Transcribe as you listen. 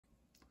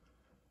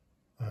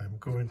I'm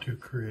going to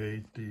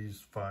create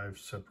these 5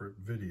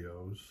 separate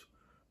videos,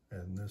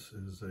 and this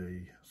is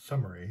a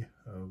summary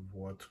of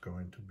what's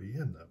going to be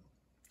in them.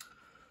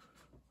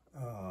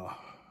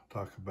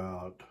 Talk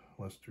about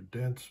Lester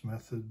Dent's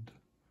method,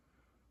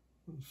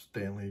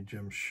 Stanley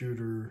Jim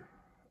Shooter,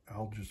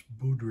 Algis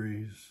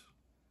Budrys,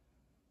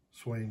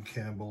 Swain,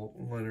 Campbell,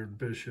 Leonard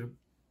Bishop,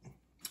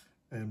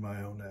 and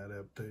my own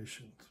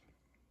adaptations.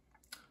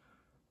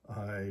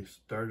 I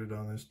started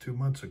on this 2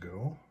 months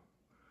ago,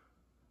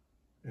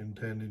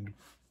 intending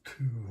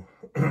to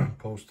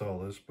post all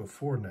this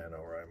before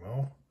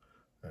NaNoWriMo,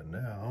 and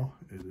now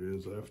it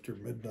is after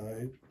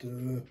midnight,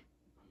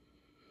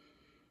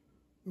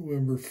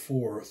 November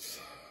 4th,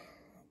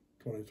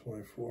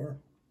 2024.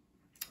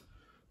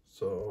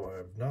 So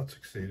I've not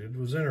succeeded,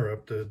 was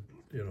interrupted,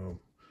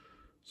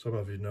 some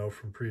of you know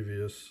from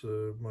previous,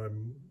 my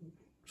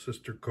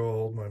sister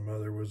called, my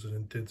mother was in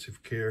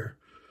intensive care.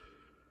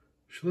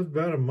 She lived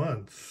about a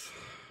month.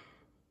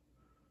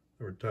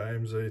 There were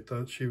times they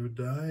thought she would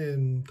die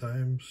and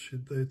times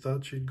they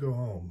thought she'd go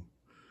home.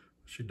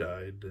 She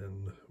died,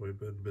 and we've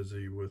been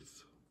busy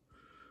with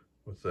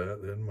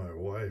that. Then my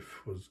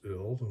wife was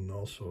ill and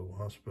also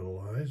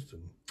hospitalized,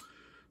 and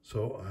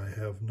so I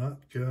have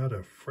not got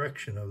a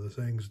fraction of the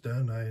things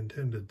done I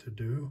intended to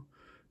do,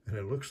 and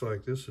it looks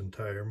like this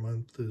entire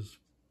month is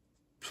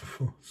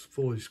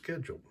fully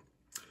scheduled.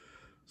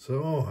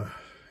 So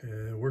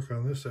work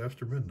on this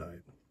after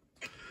midnight.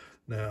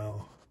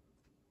 Now,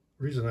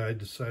 the reason I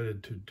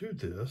decided to do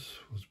this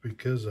was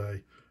because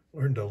I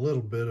learned a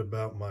little bit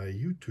about my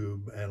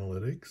YouTube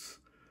analytics,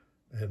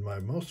 and my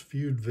most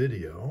viewed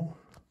video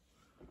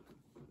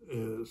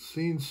is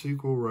Scene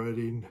Sequel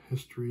Writing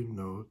History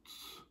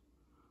Notes,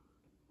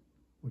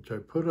 which I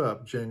put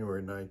up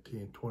January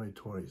 19,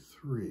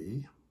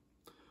 2023,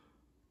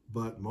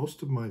 but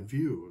most of my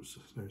views,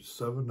 there's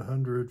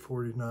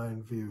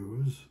 749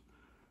 views,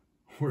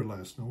 were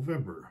last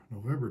November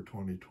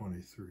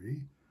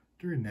 2023,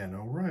 during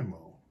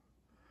NaNoWriMo.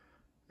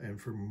 And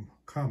from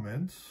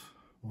comments,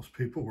 most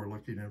people were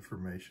looking at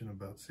information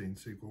about scene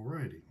sequel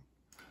writing.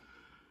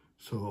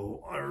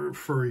 So I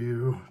refer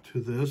you to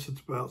this.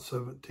 It's about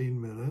 17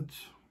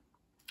 minutes.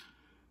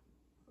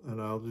 And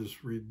I'll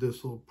just read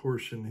this little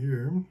portion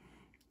here.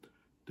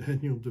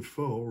 Daniel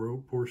Defoe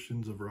wrote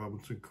portions of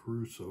Robinson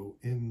Crusoe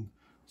in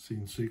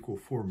scene sequel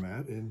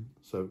format in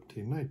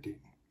 1719.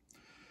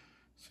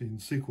 Scene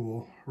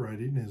sequel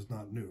writing is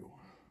not new.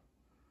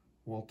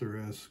 Walter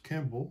S.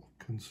 Campbell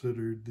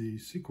considered the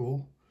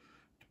sequel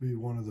to be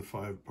one of the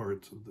 5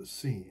 parts of the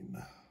scene.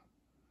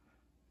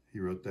 He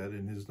wrote that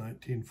in his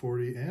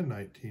 1940 and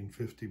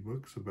 1950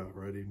 books about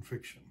writing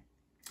fiction.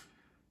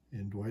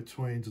 In Dwight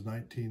Swain's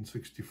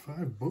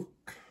 1965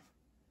 book,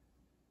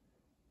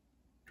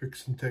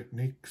 Tricks and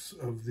Techniques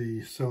of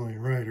the Selling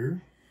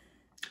Writer,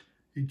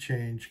 he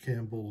changed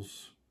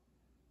Campbell's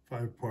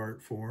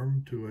 5-part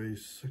form to a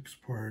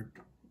 6-part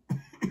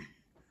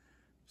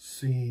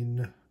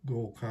scene,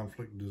 goal,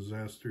 conflict,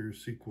 disaster,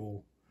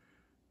 sequel,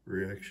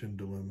 reaction,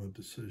 dilemma,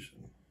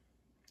 decision.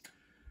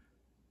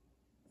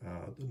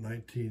 The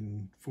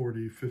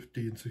 1940,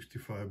 50, and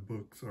 65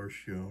 books are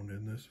shown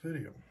in this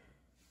video.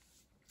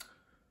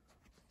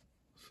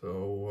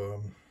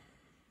 So,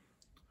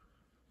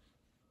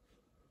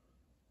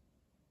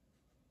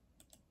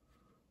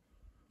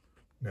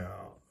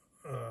 now,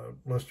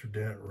 Lester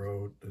Dent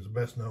is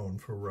best known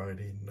for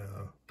writing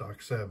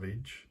Doc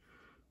Savage,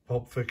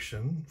 Pulp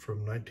Fiction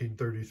from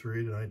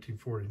 1933 to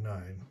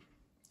 1949.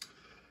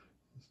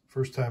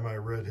 First time I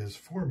read his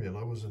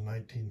formula was in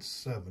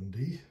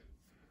 1970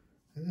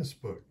 in this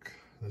book.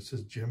 This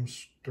is Jim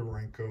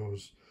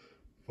Steranko's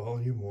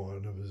Volume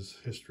 1 of his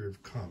History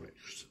of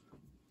Comics.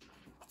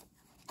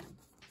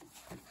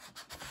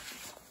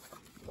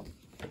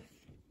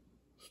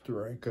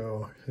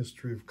 Steranko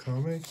History of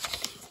Comics.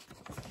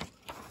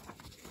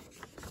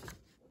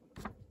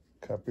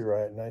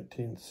 Copyright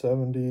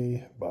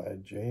 1970 by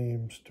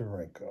James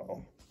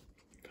Steranko.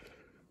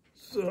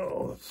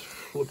 So let's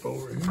flip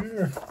over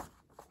here.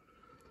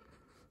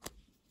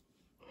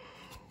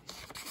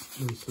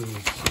 This is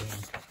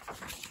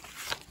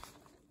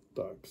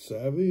Doc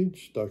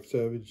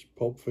Savage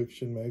Pulp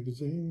Fiction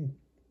magazine.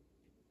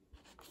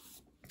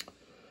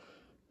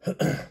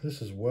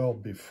 This is well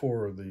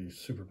before the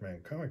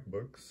Superman comic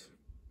books.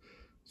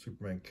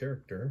 Superman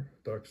character,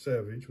 Doc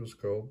Savage, was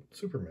called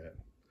Superman.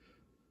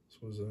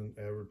 This was an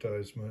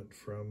advertisement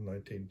from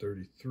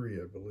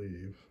 1933, I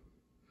believe.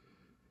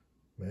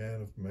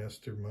 Man of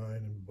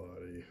mastermind and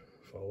body.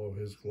 Follow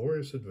his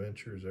glorious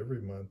adventures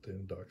every month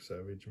in Doc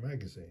Savage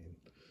magazine.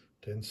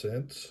 10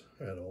 cents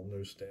at all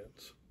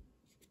newsstands.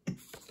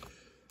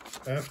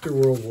 After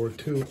World War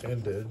II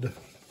ended,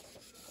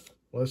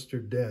 Lester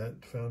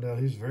Dent found out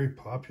he's very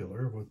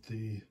popular with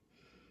the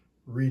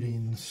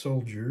reading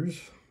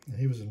soldiers.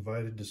 He was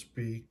invited to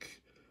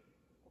speak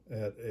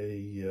at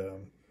a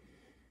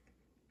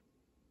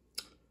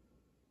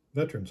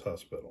veterans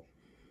hospital.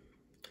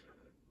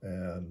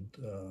 And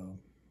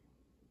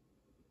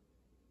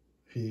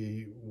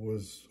he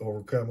was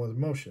overcome with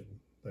emotion.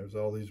 There's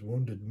all these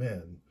wounded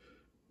men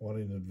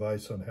wanting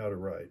advice on how to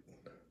write.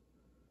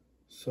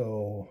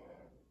 So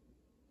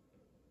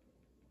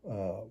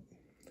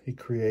he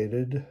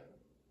created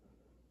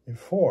a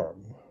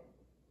form,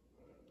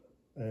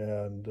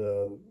 and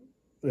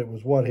it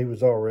was what he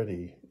was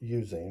already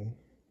using,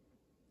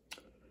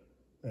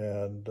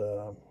 and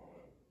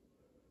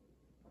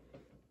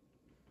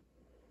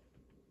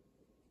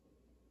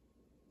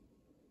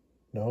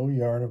no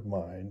yarn of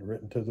mine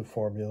written to the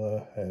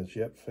formula has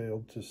yet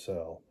failed to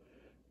sell.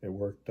 It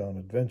worked on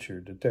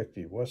adventure,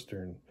 detective,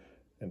 western,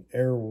 and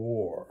air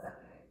war.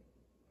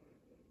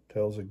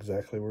 Tells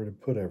exactly where to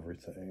put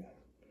everything.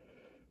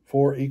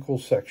 4 equal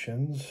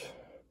sections.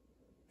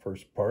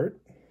 First part.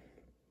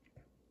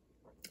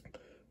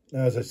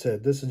 Now, as I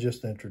said, this is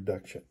just an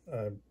introduction.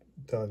 I'm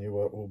telling you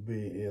what will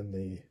be in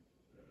the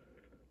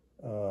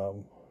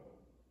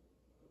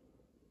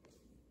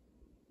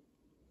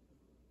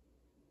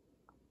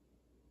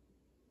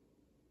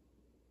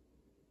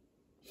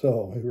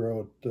so he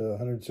wrote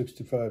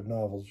 165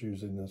 novels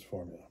using this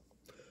formula,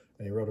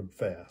 and he wrote them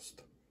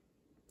fast.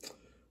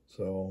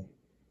 So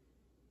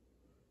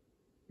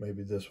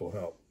maybe this will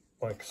help.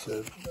 Like I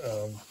said,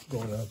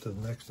 going on to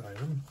the next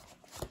item.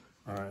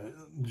 All right,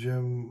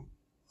 Jim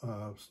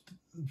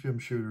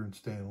Shooter and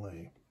Stan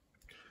Lee.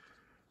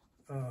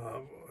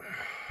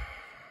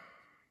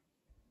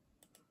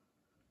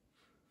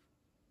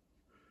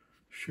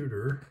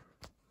 Shooter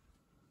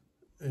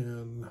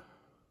in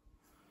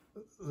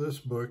this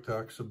book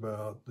talks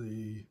about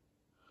the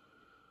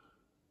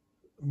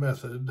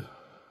method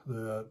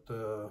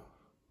that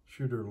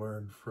Shooter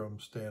learned from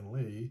Stan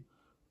Lee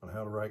on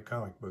how to write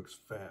comic books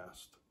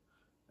fast.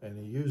 And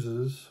he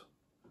uses,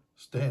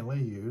 Stan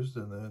Lee used,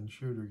 and then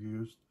Shooter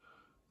used,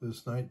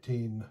 this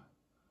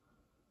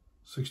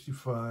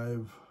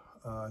 1965,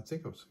 I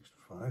think it was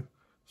 65,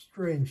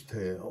 Strange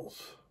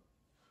Tales.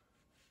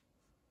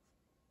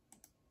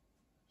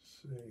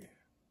 Let's see.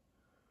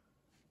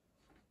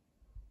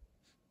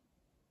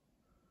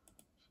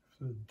 If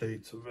the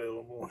date's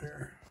available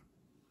here.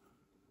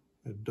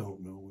 I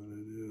don't know when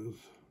it is.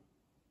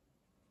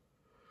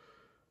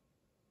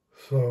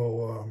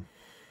 So,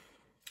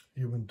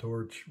 Human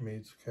Torch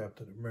meets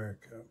Captain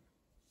America.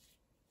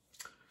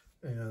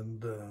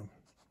 And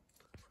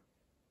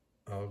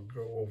I'll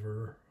go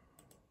over,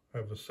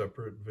 have a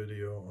separate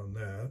video on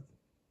that.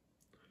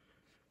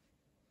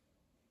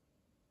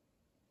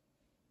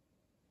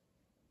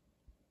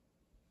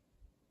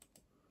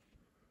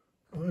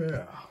 Oh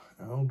yeah,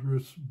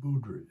 Algis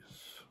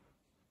Budrys.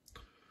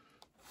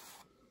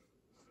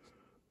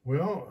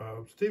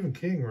 Well, Stephen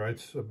King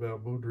writes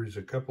about Budrys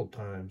a couple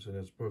times in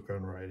his book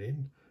on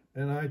writing,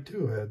 and I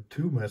too had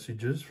 2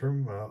 messages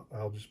from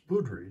Algis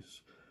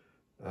Budrys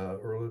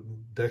early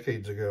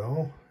decades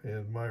ago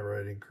in my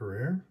writing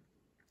career.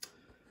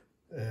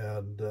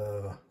 And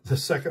the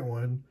second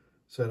one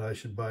said I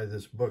should buy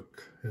this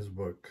book, his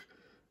book.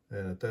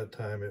 And at that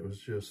time it was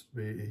just,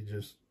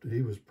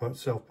 he was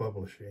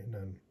self-publishing.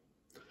 And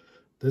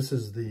this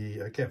is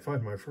I can't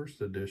find my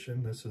first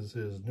edition. This is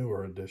his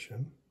newer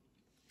edition.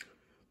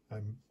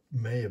 I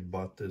may have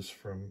bought this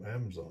from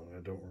Amazon, I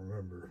don't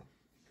remember.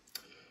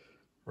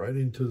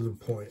 Writing to the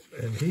point.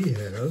 And he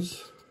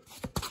has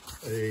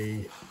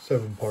a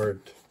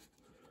 7-part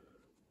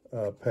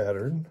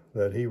pattern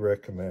that he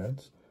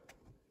recommends.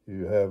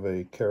 You have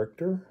a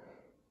character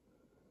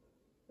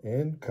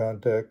in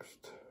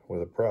context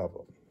with a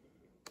problem.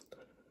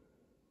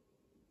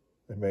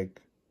 They make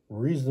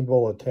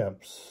reasonable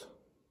attempts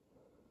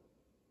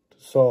to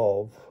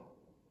solve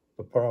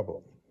the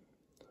problem.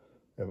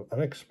 They have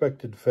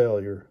unexpected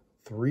failure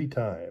 3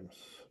 times,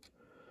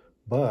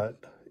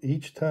 but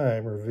each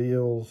time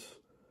reveals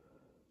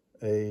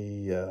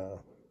a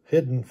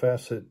hidden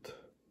facet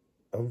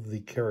of the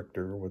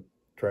character with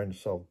trying to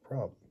solve the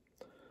problem.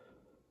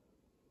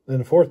 Then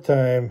the 4th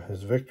time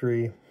is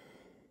victory,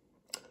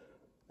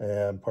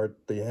 and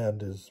the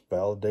end is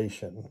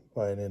validation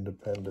by an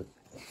independent.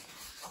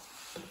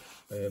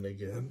 And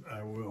again,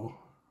 I will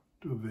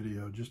do a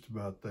video just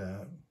about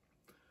that.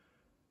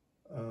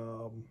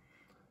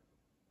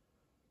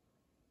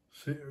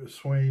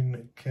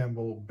 Swain,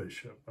 Campbell,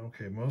 Bishop.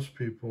 Okay, most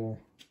people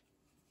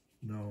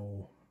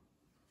know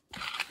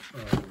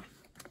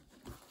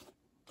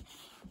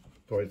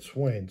Dwight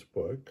Swain's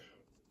book,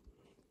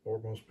 or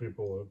most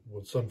people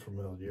with some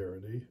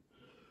familiarity.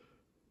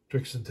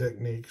 Tricks and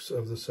Techniques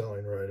of the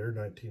Selling Writer,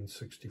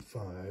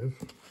 1965.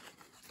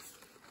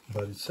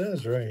 But it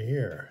says right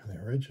here,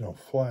 the original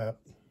flap,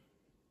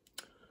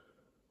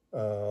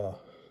 in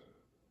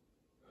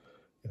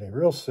a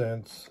real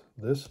sense,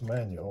 this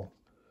manual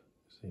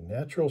is the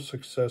natural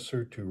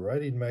successor to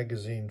writing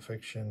magazine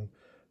fiction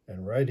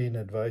and writing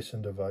advice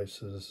and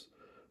devices,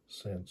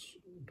 since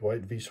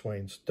Dwight V.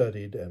 Swain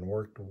studied and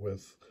worked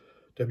with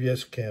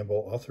W.S.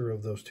 Campbell, author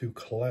of those 2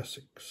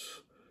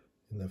 classics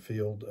in the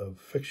field of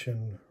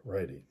fiction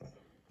writing.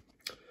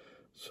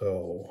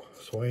 So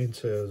Swain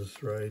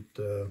says, right,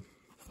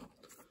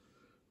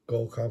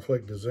 goal,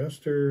 conflict,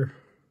 disaster.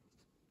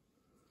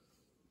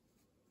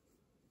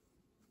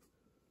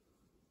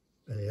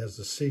 And he has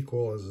the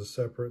sequel as a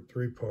separate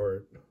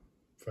 3-part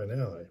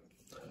finale.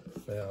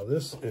 Now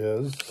this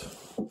is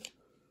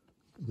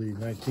the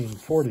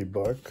 1940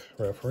 book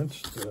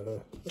referenced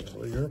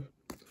earlier,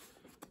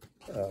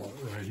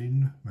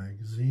 writing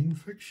magazine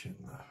fiction,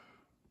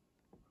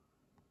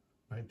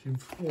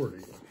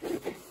 1940,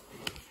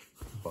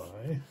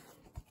 by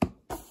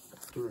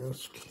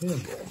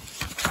Campbell.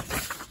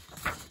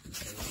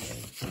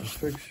 Magazine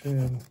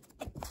fiction.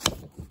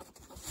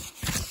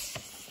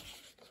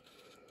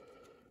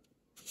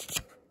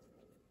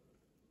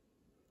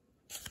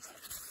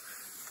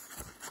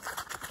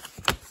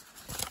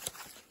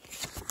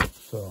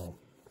 So,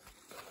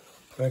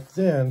 back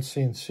then,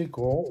 scene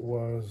sequel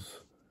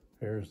was,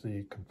 here's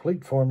the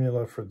complete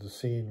formula for the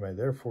scene may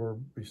therefore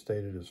be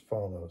stated as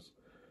follows.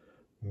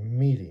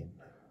 Meeting,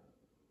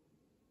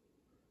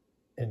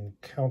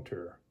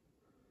 encounter,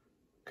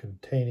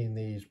 containing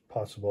these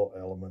possible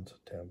elements,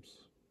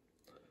 attempts.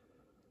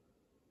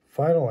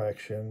 Final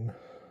action,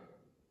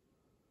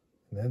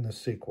 and then the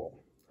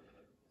sequel.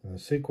 And the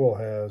sequel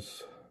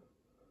has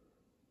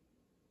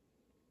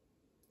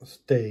a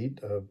state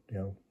of,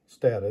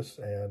 status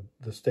and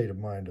the state of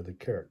mind of the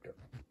character.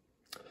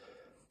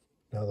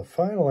 Now the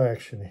final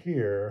action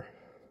here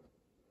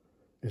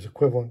is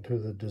equivalent to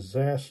the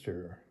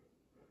disaster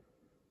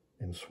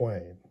in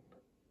Swain,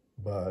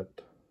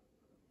 but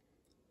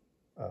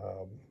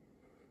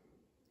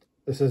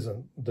this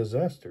isn't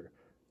disaster.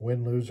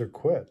 Win, lose, or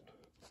quit.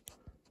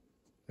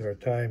 There are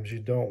times you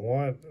don't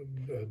want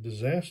a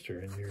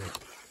disaster in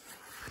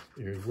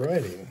your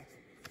writing.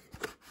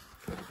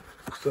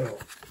 So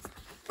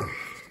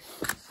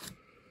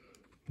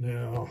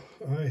now,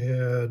 I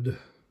had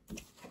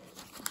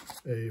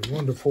a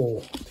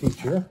wonderful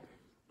teacher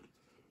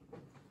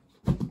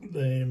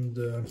named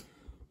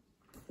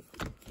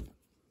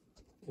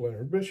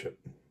Leonard Bishop,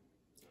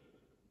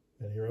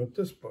 and he wrote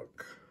this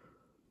book,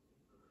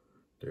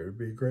 Dare to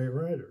Be a Great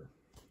Writer.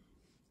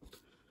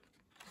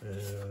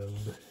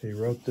 And he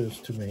wrote this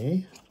to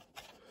me,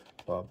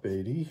 Bob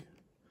Beatty.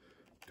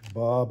 To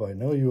Bob, I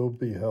know you will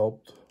be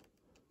helped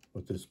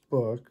with this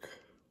book.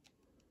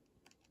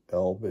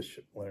 L.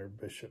 Bishop, Leonard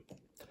Bishop.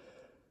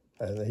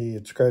 And he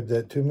inscribed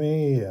that to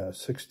me,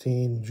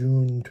 16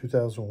 June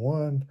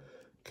 2001,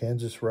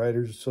 Kansas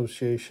Writers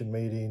Association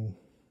meeting,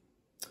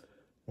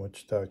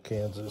 Wichita,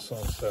 Kansas,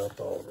 on South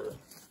Oliver.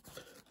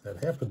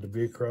 That happened to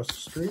be across the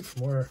street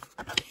from where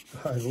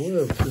I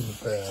lived in the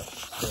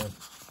past.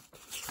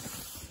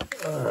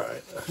 So, all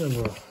right,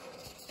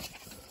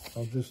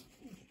 I'll just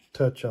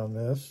touch on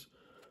this,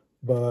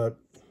 but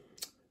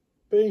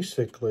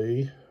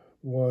basically,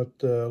 what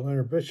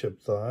Leonard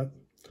Bishop thought,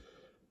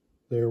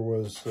 there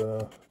was,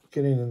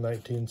 beginning in the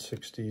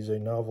 1960s, a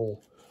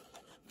novel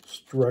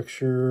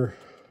structure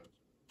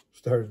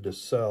started to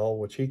sell,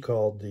 which he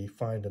called the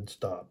find and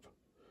stop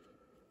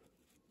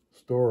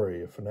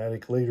story. A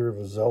fanatic leader of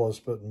a zealous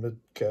but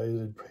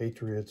misguided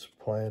patriots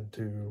planned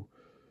to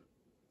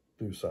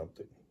do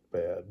something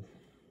bad.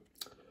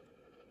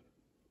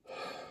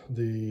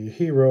 The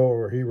hero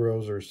or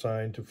heroes are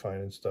assigned to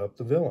find and stop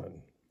the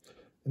villain.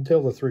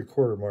 Until the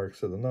three-quarter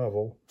marks of the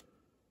novel,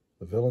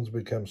 the villains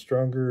become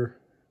stronger,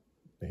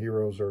 the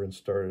heroes are in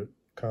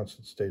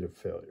constant state of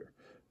failure.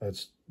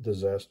 That's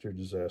disaster,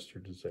 disaster,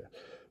 disaster.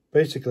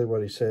 Basically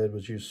what he said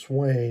was use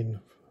Swain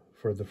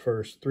for the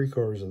first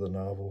three-quarters of the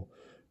novel,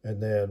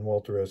 and then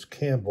Walter S.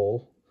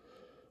 Campbell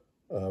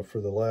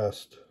for the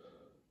last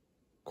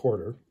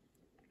quarter.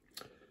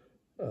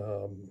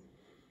 And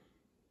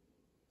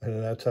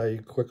that's how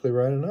you quickly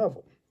write a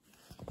novel.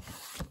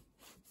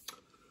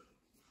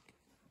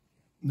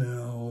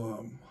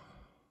 Now,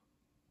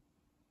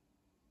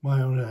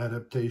 my own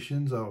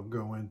adaptations I'll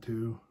go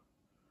into.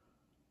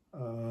 I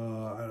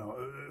don't,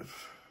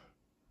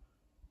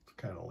 it's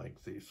kind of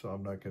lengthy, so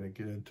I'm not going to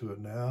get into it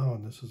now,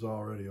 and this is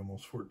already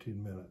almost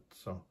 14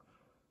 minutes. So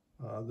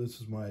this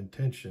is my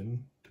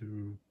intention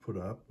to put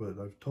up, but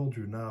I've told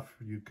you enough.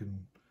 You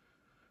can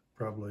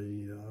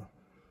probably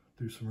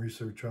do some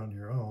research on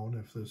your own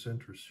if this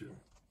interests you.